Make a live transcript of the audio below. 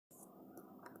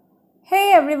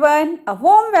Hey everyone, a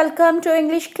warm welcome to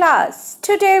English class.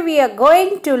 Today we are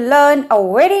going to learn a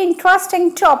very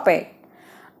interesting topic.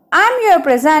 I'm your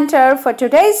presenter for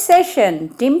today's session,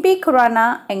 Dimpy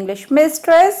Khurana, English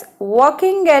mistress,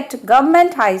 working at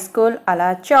Government High School,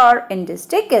 Alachar in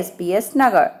district SBS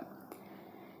Nagar.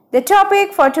 The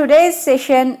topic for today's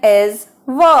session is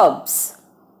verbs.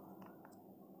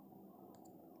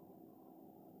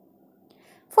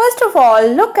 First of all,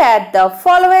 look at the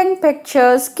following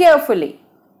pictures carefully.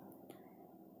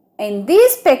 In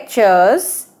these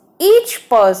pictures, each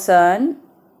person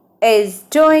is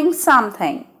doing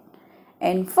something.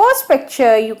 In first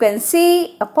picture, you can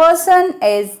see a person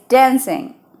is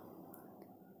dancing.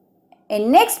 In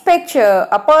next picture,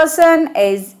 a person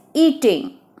is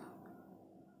eating.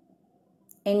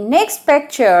 In next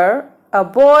picture, a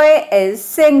boy is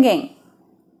singing.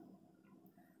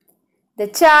 The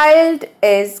child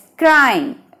is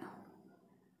crying.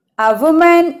 A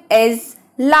woman is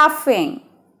laughing.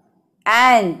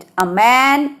 And a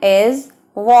man is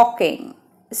walking.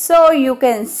 So you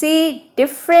can see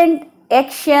different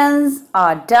actions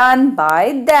are done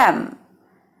by them.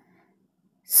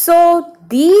 So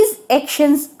these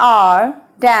actions are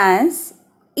dance,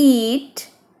 eat,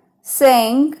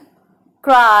 sing,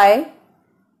 cry,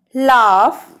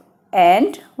 laugh,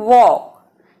 and walk.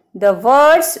 The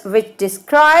words which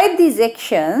describe these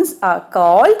actions are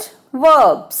called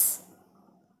verbs.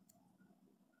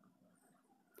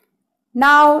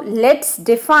 Now let's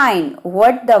define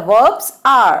what the verbs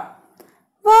are.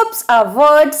 Verbs are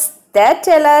words that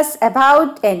tell us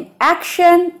about an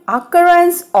action,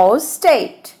 occurrence or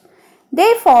state.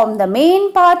 They form the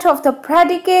main part of the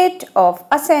predicate of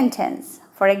a sentence.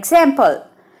 For example,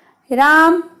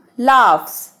 Ram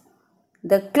laughs.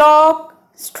 The clock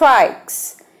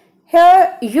strikes.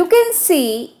 Here you can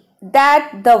see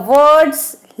that the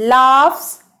words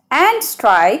laughs and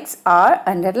strikes are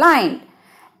underlined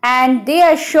and they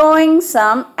are showing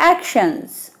some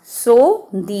actions. So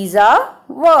these are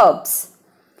verbs.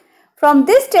 From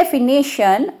this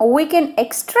definition, we can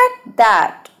extract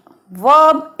that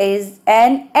verb is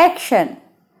an action.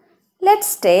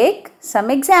 Let's take some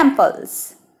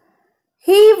examples.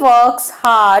 He works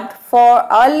hard for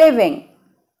a living.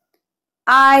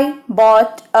 I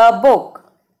bought a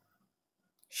book.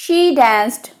 She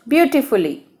danced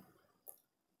beautifully.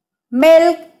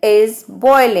 Milk is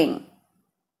boiling.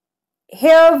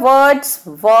 Here words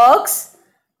works,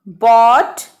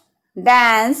 bought,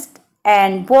 danced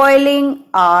and boiling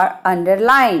are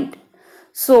underlined.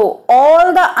 So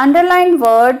all the underlined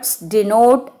words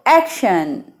denote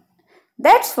action.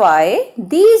 That's why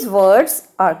these words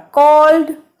are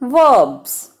called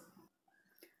verbs.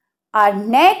 Our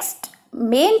next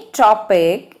main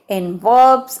topic in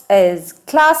verbs is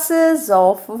classes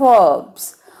of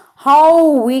verbs.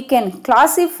 How we can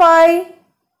classify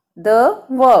the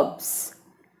verbs.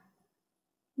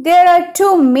 There are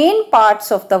two main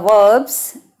parts of the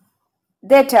verbs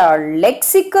that are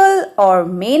lexical or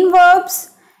main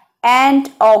verbs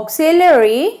and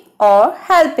auxiliary or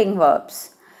helping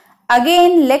verbs.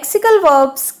 Again, lexical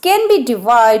verbs can be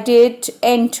divided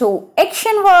into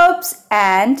action verbs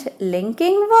and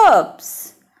linking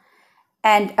verbs.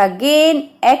 And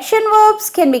again, action verbs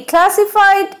can be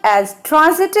classified as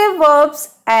transitive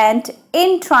verbs and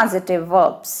intransitive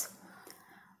verbs.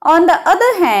 On the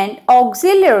other hand,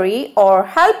 auxiliary or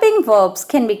helping verbs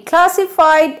can be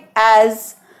classified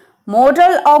as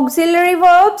modal auxiliary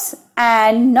verbs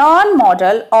and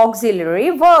non-modal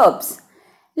auxiliary verbs.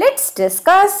 Let's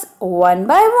discuss one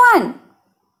by one.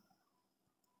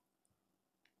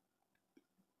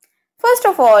 First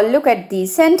of all, look at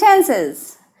these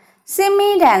sentences.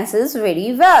 Simi dances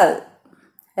very well.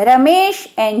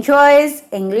 Ramesh enjoys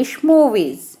English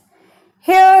movies.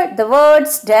 Here the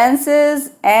words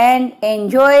dances and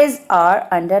enjoys are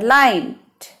underlined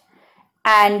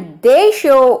and they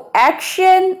show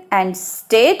action and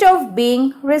state of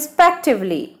being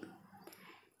respectively.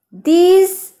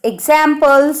 These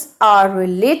examples are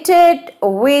related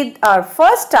with our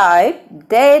first type,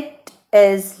 that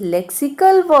is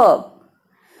lexical verb.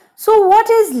 So what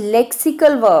is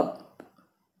lexical verb?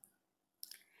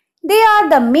 They are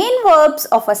the main verbs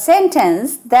of a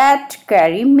sentence that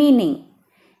carry meaning.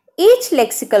 Each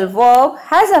lexical verb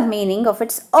has a meaning of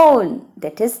its own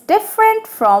that is different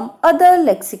from other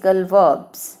lexical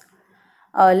verbs.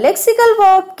 A lexical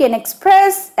verb can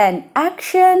express an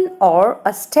action or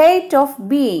a state of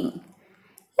being.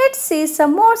 Let's see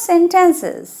some more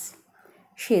sentences.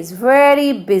 She is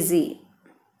very busy.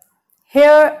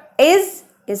 Here is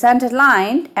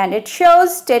underlined and it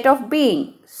shows state of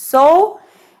being. So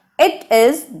it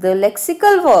is the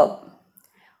lexical verb.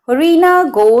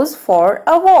 Reena goes for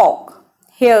a walk.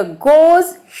 Here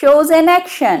goes shows an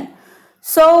action,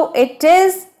 so it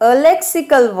is a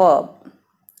lexical verb.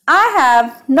 I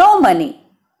have no money.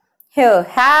 Here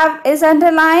have is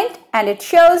underlined and it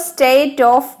shows state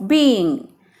of being.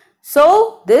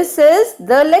 So this is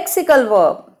the lexical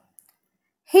verb.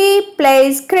 He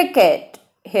plays cricket.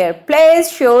 Here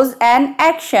plays shows an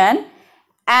action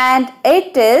and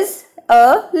it is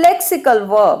a lexical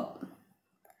verb.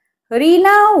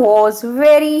 Reena was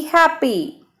very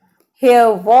happy.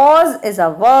 Here was is a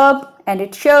verb and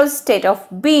it shows state of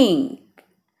being.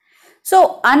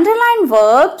 So underlined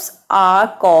verbs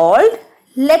are called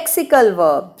lexical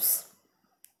verbs.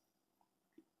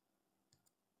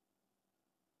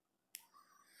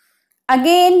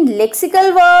 Again,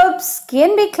 lexical verbs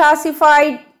can be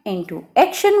classified into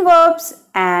action verbs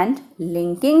and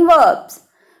linking verbs.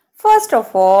 First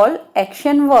of all,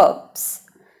 action verbs.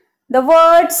 The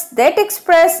words that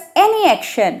express any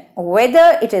action,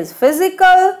 whether it is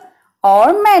physical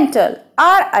or mental,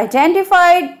 are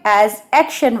identified as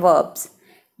action verbs.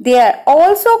 They are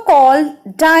also called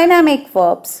dynamic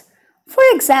verbs. For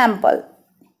example,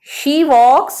 she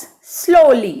walks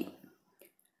slowly.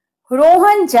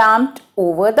 Rohan jumped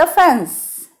over the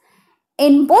fence.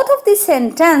 In both of these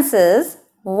sentences,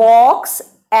 walks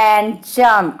and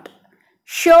jumped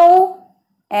show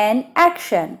an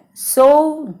action.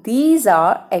 So these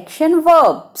are action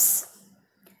verbs.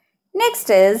 Next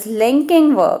is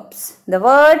linking verbs. The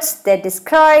words that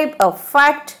describe a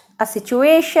fact, a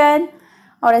situation,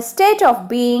 or a state of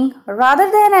being rather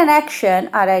than an action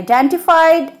are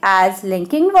identified as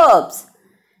linking verbs.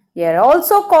 They are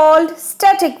also called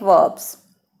static verbs.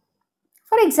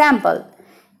 For example,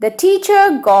 the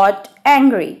teacher got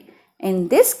angry. In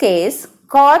this case,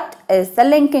 got is the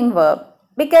linking verb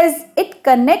because it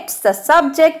connects the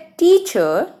subject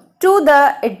teacher to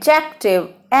the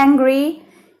adjective angry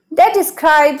that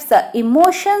describes the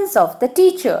emotions of the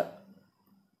teacher.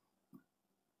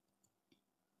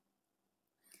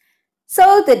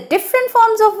 So the different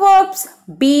forms of verbs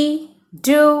be,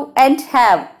 do and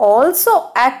have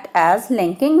also act as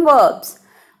linking verbs.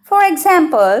 For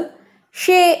example,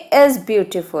 she is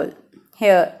beautiful.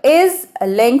 Here is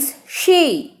links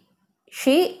she.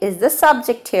 She is the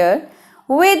subject here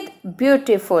with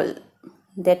beautiful,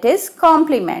 that is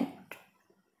complement.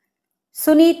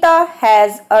 Sunita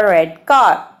has a red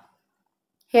car.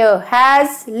 Here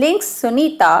has links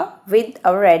Sunita with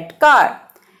a red car,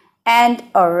 and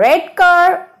a red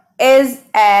car is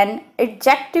an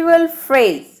adjectival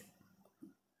phrase.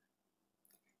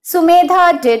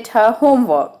 Sumedha did her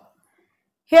homework.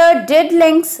 Here did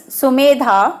links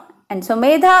Sumedha and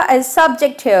Sumedha is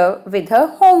subject here with her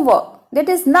homework, that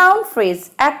is noun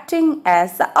phrase acting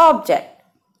as the object.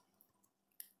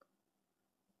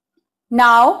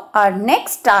 Now our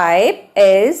next type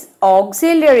is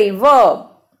auxiliary verb.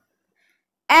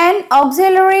 An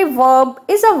auxiliary verb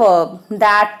is a verb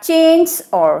that changes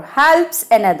or helps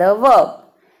another verb.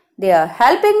 They are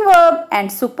helping verb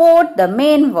and support the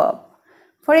main verb.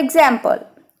 For example,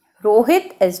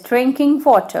 Rohit is drinking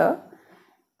water.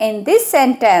 In this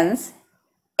sentence,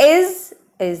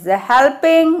 is the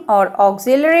helping or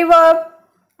auxiliary verb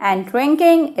and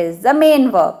drinking is the main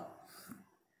verb.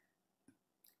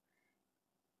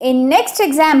 In next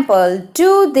example,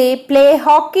 do they play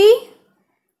hockey?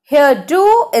 Here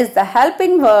do is the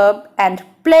helping verb and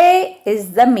play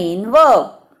is the main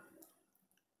verb.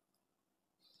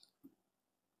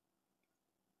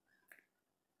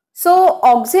 So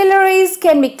auxiliaries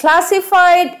can be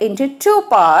classified into two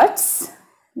parts,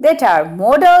 that are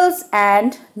modals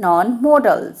and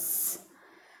non-modals.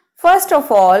 First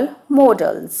of all,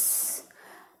 modals.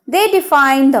 They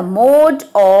define the mode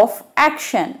of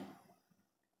action.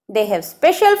 They have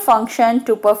special function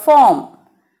to perform,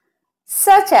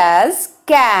 such as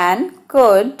can,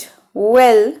 could,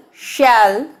 will,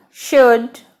 shall,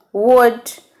 should,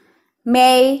 would,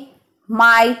 may,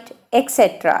 might,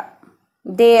 etc.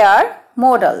 They are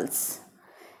modals.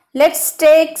 Let's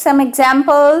take some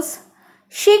examples.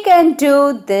 She can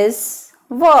do this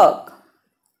work.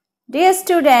 Dear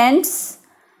students,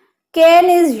 can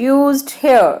is used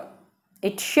here.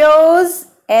 It shows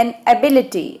an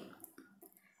ability.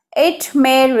 It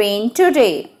may rain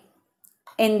today.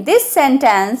 In this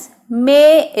sentence,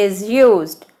 may is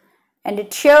used and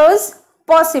it shows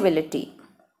possibility.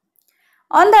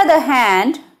 On the other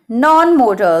hand,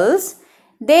 non-modals,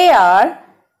 they are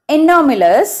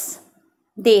anomalous.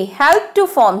 They help to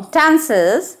form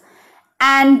tenses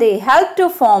and they help to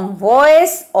form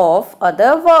voice of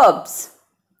other verbs.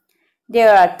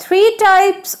 There are three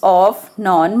types of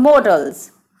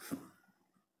non-modals,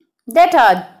 that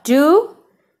are do,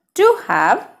 to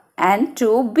have and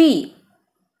to be.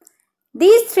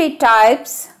 These three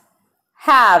types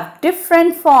have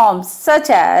different forms such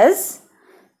as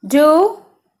do.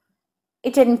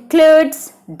 It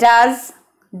includes does,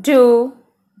 do,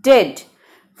 did.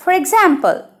 For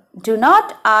example, do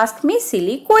not ask me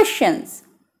silly questions.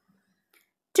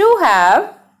 To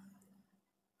have,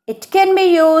 it can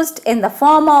be used in the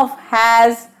form of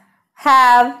has,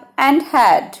 have and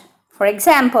had. For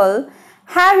example,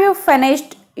 have you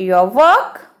finished your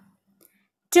work?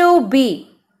 To be,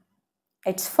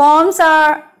 its forms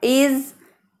are is,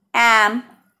 am,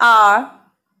 are,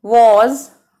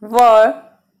 was, were,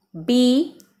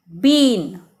 be,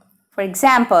 been. For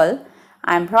example,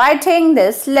 I am writing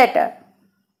this letter.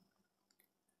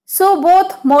 So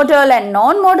both modal and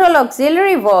non-modal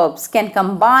auxiliary verbs can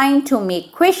combine to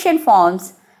make question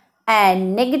forms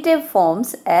and negative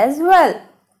forms as well.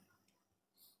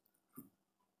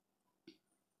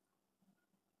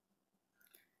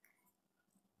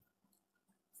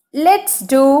 Let's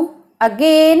do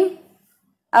again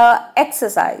an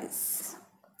exercise.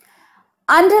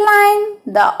 Underline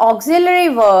the auxiliary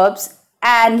verbs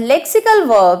and lexical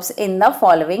verbs in the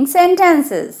following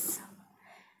sentences.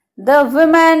 The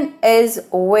woman is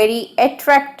very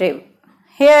attractive.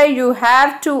 Here you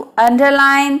have to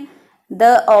underline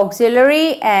the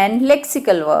auxiliary and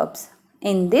lexical verbs.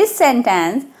 In this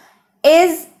sentence,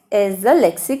 is the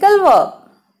lexical verb.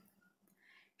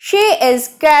 She is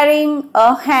carrying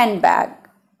a handbag.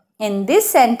 In this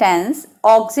sentence,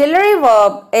 auxiliary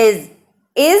verb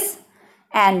is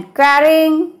and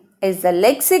carrying is the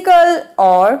lexical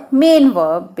or main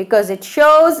verb because it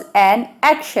shows an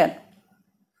action.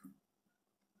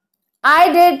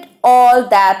 I did all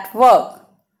that work.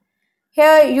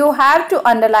 Here you have to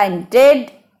underline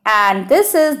did and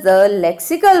this is the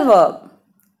lexical verb.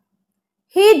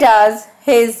 He does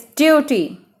his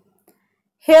duty.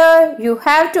 Here you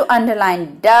have to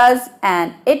underline does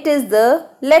and it is the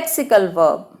lexical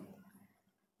verb.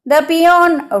 The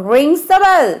peon rings the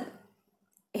bell.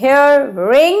 Here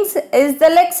rings is the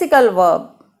lexical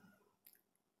verb.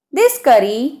 This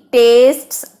curry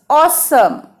tastes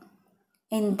awesome.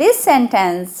 In this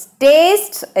sentence,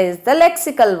 tastes is the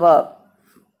lexical verb.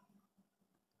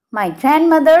 My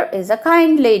grandmother is a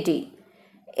kind lady.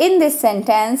 In this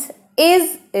sentence,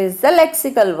 is the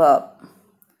lexical verb.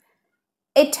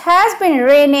 It has been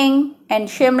raining in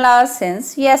Shimla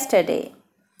since yesterday.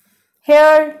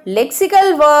 Here,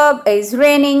 lexical verb is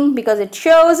raining because it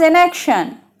shows an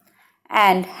action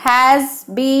and has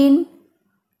been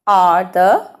are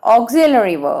the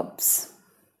auxiliary verbs.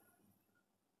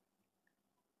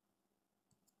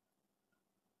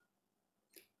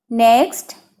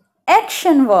 Next,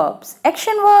 action verbs.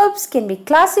 Action verbs can be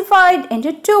classified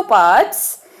into two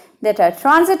parts that are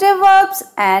transitive verbs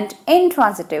and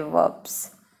intransitive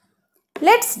verbs.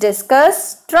 Let's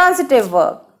discuss transitive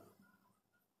verb.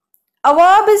 A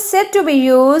verb is said to be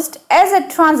used as a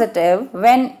transitive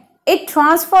when it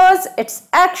transfers its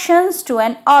actions to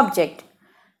an object.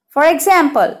 For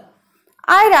example,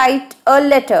 I write a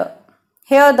letter.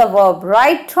 Here the verb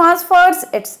write transfers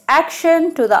its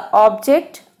action to the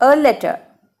object a letter.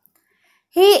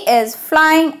 He is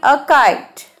flying a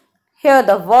kite. Here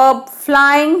the verb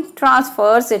flying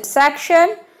transfers its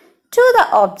action to the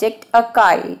object a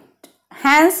kite.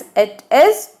 Hence it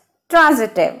is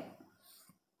transitive.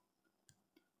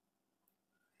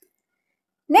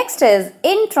 Next is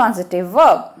intransitive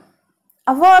verb.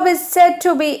 A verb is said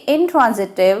to be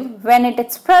intransitive when it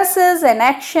expresses an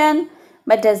action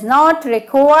but does not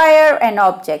require an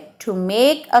object to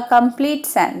make a complete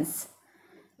sense.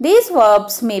 These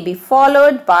verbs may be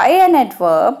followed by an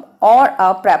adverb or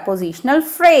a prepositional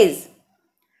phrase.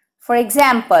 For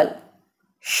example,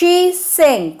 she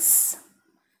sings.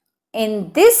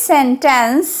 In this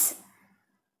sentence,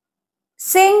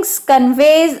 sings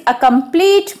conveys a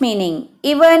complete meaning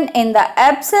even in the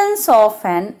absence of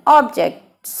an object,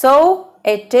 so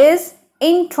it is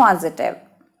intransitive.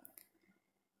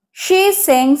 She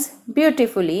sings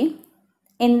beautifully.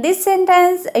 In this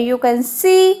sentence, you can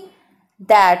see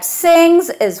that sings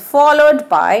is followed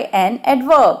by an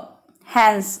adverb.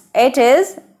 Hence, it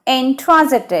is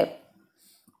intransitive.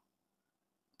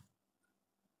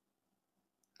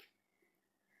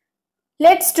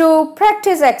 Let's do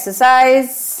practice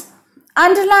exercise.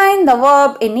 Underline the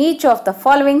verb in each of the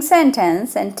following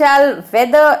sentence and tell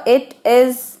whether it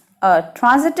is a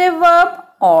transitive verb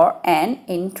or an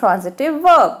intransitive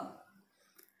verb.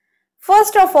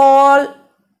 First of all,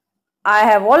 I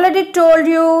have already told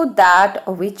you that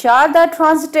which are the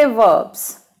transitive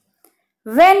verbs.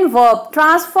 When verb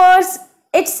transfers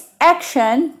its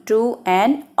action to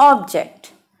an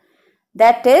object,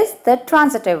 that is the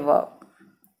transitive verb.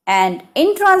 And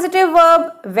intransitive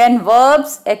verb, when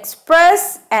verbs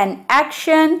express an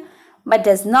action but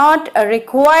does not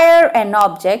require an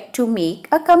object to make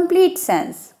a complete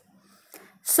sense.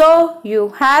 So you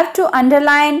have to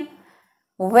underline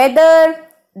whether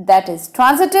that is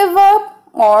transitive verb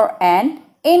or an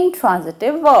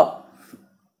intransitive verb.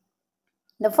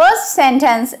 The first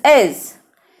sentence is,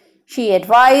 she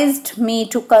advised me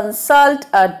to consult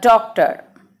a doctor.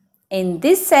 In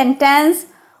this sentence,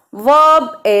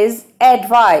 verb is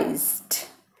advised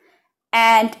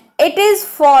and it is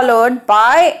followed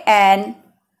by an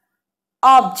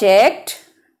object,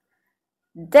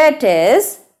 that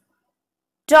is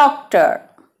doctor.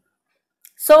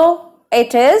 So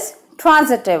it is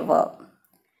transitive verb.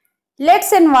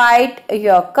 Let's invite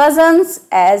your cousins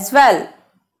as well.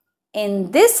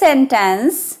 In this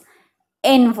sentence,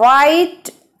 invite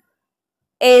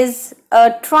is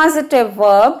a transitive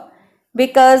verb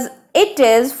because it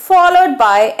is followed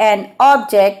by an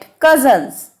object,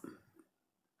 cousins.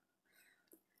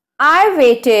 I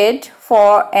waited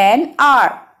for an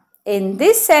hour. In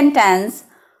this sentence,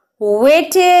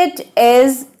 waited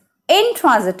is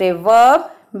intransitive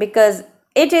verb because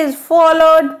it is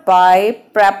followed by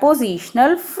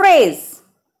prepositional phrase.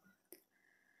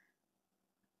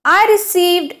 I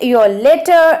received your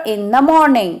letter in the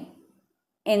morning.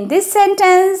 In this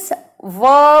sentence,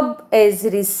 verb is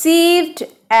received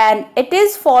and it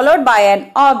is followed by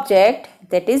an object,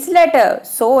 that is letter.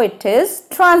 So it is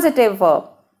transitive verb.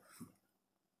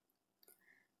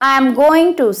 I am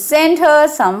going to send her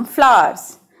some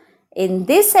flowers. In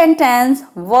this sentence,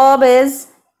 verb is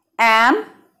am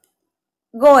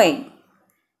going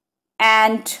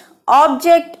and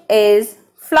object is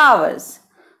flowers.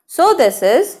 So this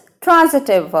is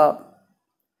transitive verb.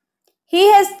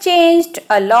 He has changed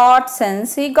a lot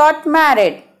since he got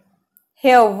married.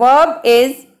 Here verb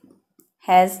is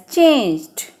has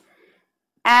changed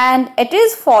and it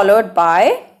is followed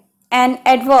by an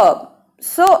adverb.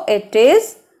 So it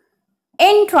is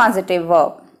intransitive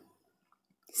verb.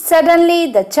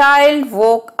 Suddenly the child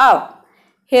woke up.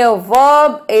 Here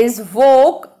verb is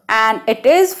woke and it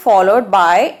is followed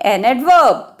by an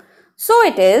adverb. So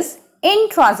it is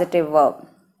intransitive verb.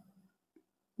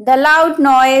 The loud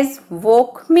noise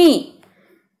woke me.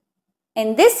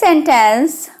 In this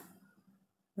sentence,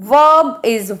 verb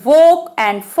is woke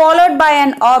and followed by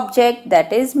an object,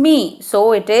 that is me.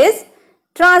 So it is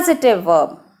transitive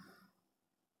verb.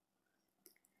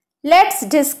 Let's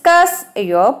discuss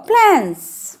your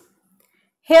plans.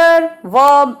 Here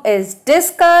verb is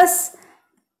discuss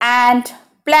and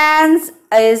plans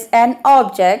is an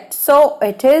object, so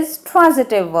it is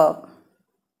transitive verb.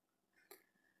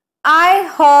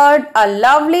 I heard a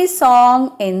lovely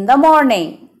song in the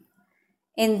morning.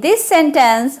 In this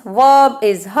sentence, verb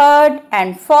is heard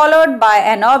and followed by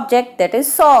an object, that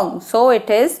is song, so it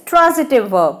is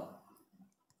transitive verb.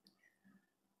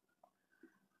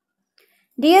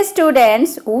 Dear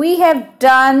students, we have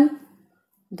done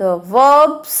the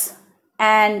verbs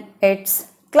and its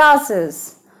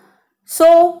classes.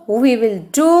 So we will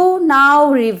do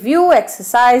now review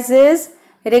exercises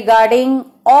regarding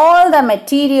all the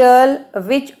material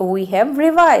which we have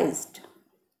revised.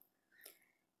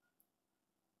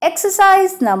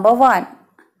 Exercise number 1.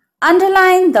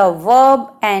 Underline the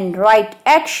verb and write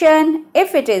action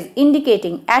if it is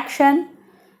indicating action,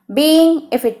 being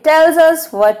if it tells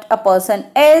us what a person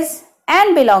is,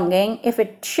 and belonging if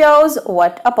it shows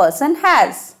what a person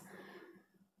has.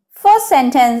 First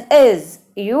sentence is,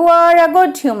 you are a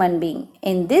good human being.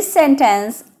 In this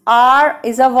sentence, are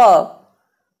is a verb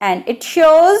and it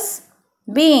shows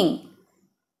being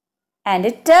and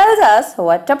it tells us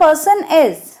what a person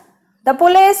is. The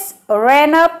police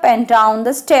ran up and down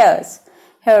the stairs.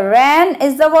 Here ran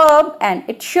is the verb and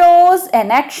it shows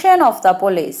an action of the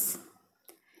police.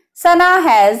 Sana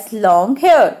has long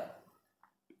hair.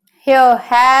 Here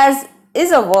has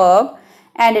is a verb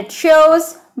and it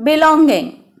shows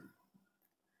belonging.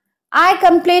 I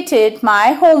completed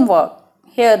my homework.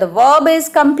 Here the verb is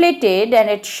completed and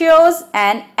it shows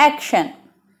an action.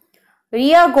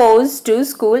 Ria goes to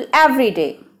school every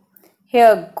day.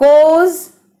 Here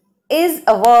goes is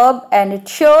a verb and it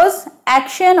shows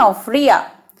action of Ria.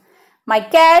 My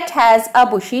cat has a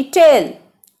bushy tail.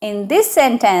 In this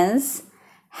sentence,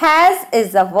 has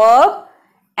is a verb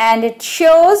and it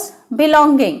shows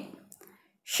belonging.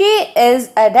 She is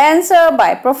a dancer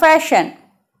by profession.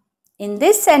 In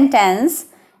this sentence,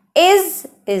 is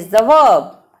the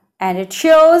verb and it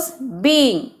shows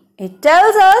being. It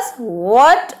tells us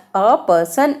what a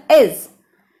person is.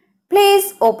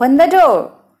 Please open the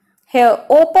door. Here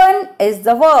open is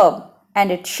the verb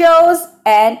and it shows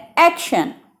an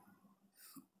action.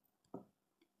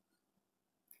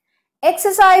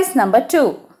 Exercise number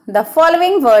 2. The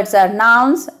following words are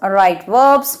nouns. Write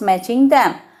verbs matching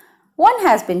them. One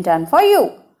has been done for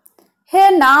you.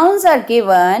 Here nouns are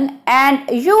given and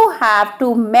you have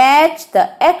to match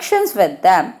the actions with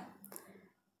them,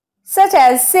 such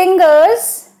as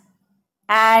singers,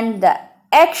 and the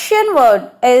action word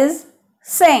is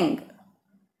sing.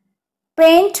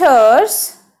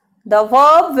 Painters, the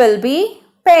verb will be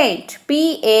paint,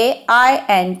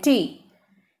 P-A-I-N-T.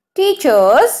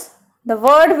 Teachers, the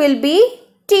word will be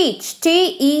teach,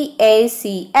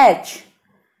 T-E-A-C-H.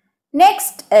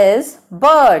 Next is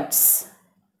birds.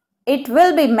 It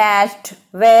will be matched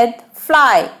with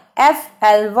fly,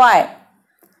 F-L-Y.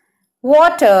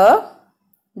 Water,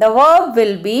 the verb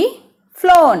will be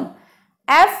flown,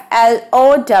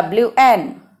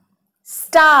 F-L-O-W-N.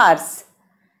 Stars,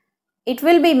 it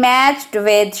will be matched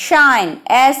with shine,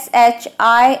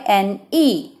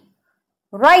 S-H-I-N-E.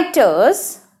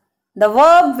 Writers, the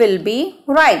verb will be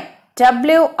write,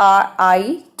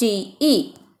 W-R-I-T-E.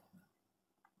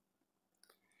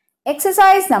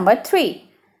 Exercise number 3.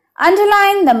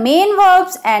 Underline the main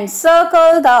verbs and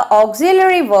circle the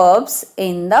auxiliary verbs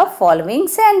in the following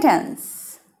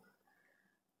sentence.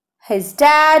 His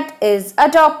dad is a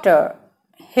doctor.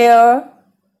 Here,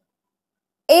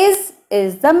 is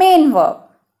the main verb.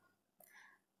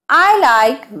 I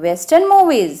like Western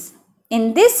movies.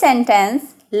 In this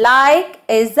sentence, like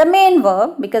is the main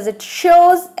verb because it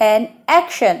shows an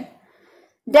action.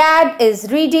 Dad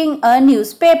is reading a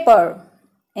newspaper.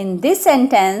 In this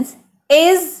sentence,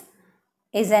 is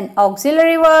an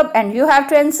auxiliary verb and you have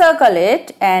to encircle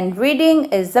it, and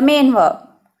reading is the main verb.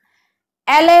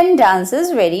 Ellen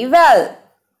dances very well.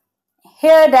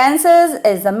 Here dances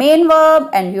is the main verb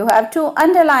and you have to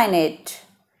underline it.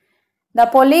 The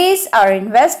police are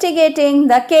investigating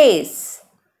the case.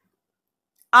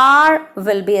 Are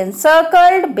will be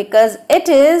encircled because it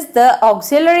is the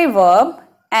auxiliary verb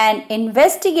and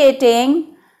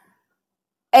investigating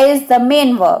is the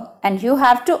main verb and you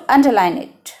have to underline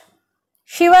it.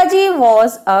 Shivaji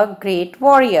was a great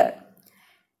warrior.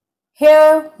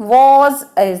 Here was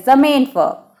is the main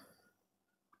verb.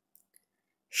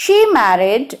 She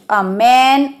married a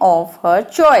man of her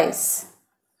choice.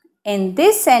 In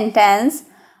this sentence,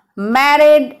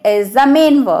 married is the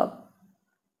main verb.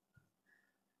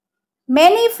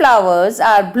 Many flowers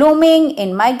are blooming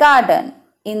in my garden.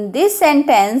 In this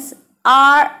sentence,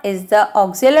 are is the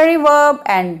auxiliary verb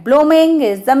and blooming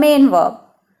is the main verb.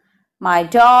 My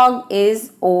dog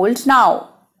is old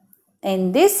now.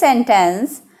 In this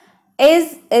sentence,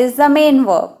 is the main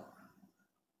verb.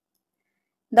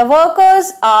 The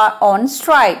workers are on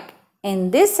strike.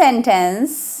 In this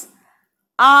sentence,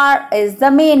 are is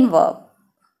the main verb.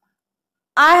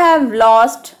 I have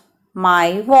lost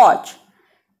my watch.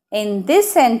 In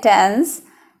this sentence,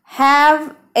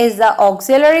 have is the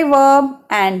auxiliary verb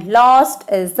and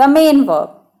lost is the main verb.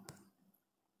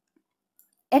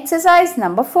 Exercise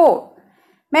number 4.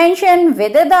 Mention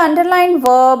whether the underlined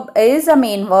verb is a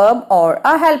main verb or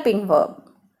a helping verb.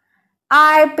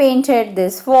 I painted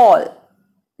this wall.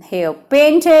 Here,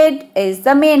 painted is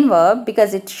the main verb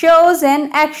because it shows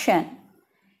an action.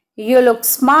 You look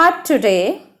smart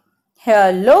today.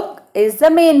 Here, look is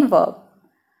the main verb.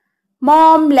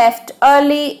 Mom left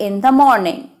early in the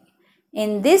morning.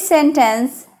 In this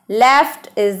sentence, left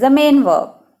is the main verb.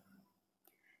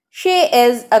 She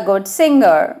is a good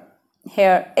singer.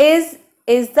 Here, is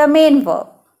the main verb.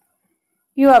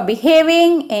 You are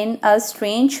behaving in a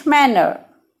strange manner.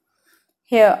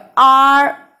 Here,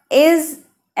 are is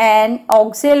an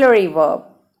auxiliary verb.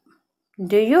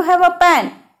 Do you have a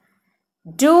pen?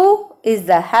 Do is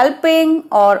the helping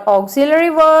or auxiliary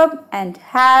verb and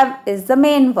have is the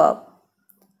main verb.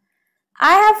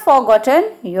 I have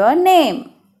forgotten your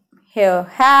name. Here,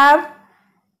 have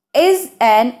is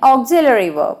an auxiliary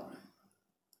verb.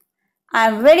 I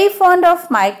am very fond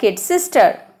of my kid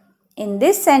sister. In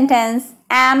this sentence,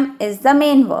 am is the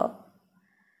main verb.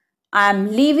 I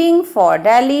am leaving for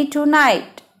Delhi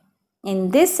tonight.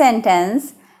 In this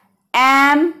sentence,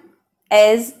 am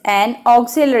is an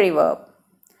auxiliary verb.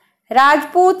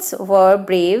 Rajputs were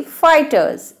brave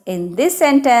fighters. In this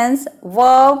sentence,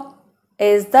 verb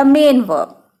is the main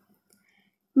verb.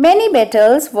 Many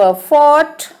battles were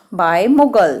fought by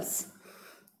Mughals.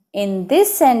 In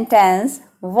this sentence,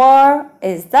 were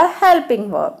is the helping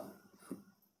verb.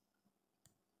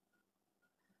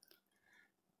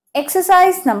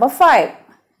 Exercise number 5.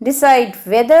 Decide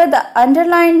whether the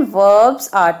underlined verbs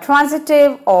are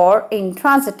transitive or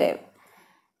intransitive.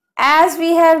 As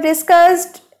we have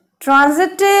discussed,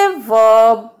 transitive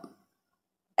verb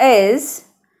is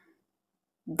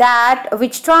that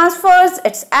which transfers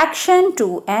its action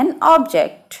to an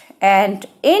object, and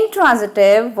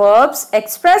intransitive verbs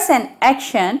express an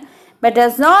action but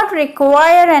does not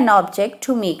require an object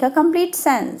to make a complete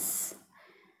sense.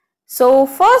 So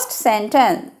first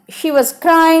sentence, she was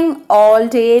crying all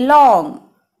day long.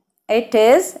 It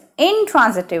is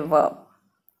intransitive verb.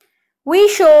 We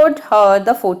showed her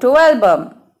the photo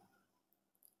album.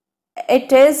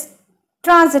 It is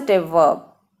transitive verb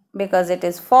because it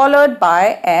is followed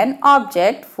by an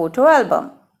object, photo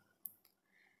album.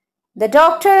 The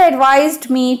doctor advised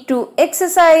me to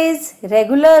exercise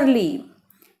regularly.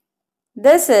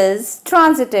 This is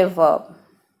transitive verb.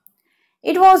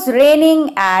 It was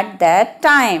raining at that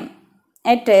time.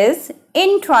 It is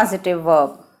intransitive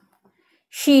verb.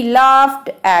 She laughed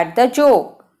at the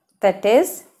joke. That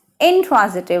is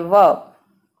intransitive verb.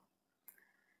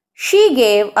 She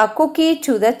gave a cookie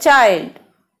to the child.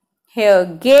 Here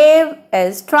gave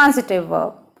is transitive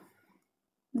verb.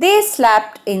 They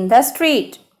slept in the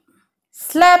street.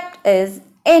 Slept is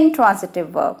intransitive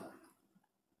verb.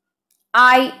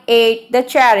 I ate the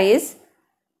cherries.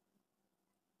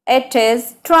 It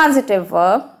is transitive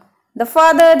verb. The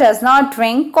father does not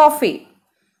drink coffee.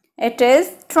 It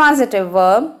is transitive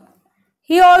verb.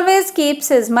 He always keeps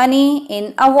his money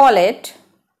in a wallet.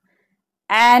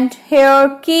 And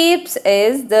here keeps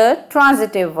is the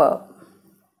transitive verb.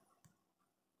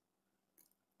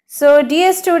 So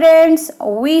dear students,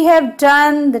 we have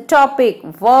done the topic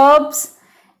verbs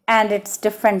and its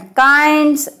different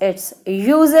kinds, its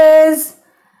uses.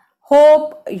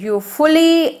 Hope you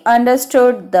fully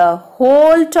understood the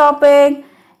whole topic.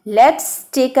 Let's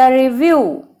take a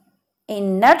review.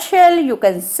 In nutshell, you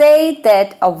can say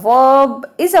that a verb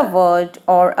is a word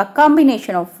or a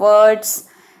combination of words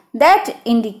that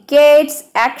indicates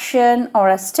action or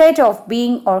a state of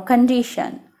being or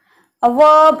condition. A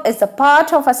verb is a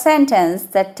part of a sentence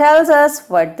that tells us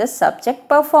what the subject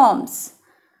performs.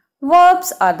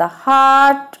 Verbs are the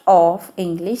heart of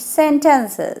English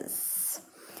sentences.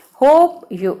 Hope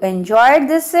you enjoyed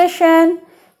this session.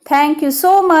 Thank you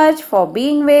so much for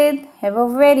being with. Have a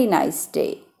very nice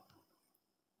day.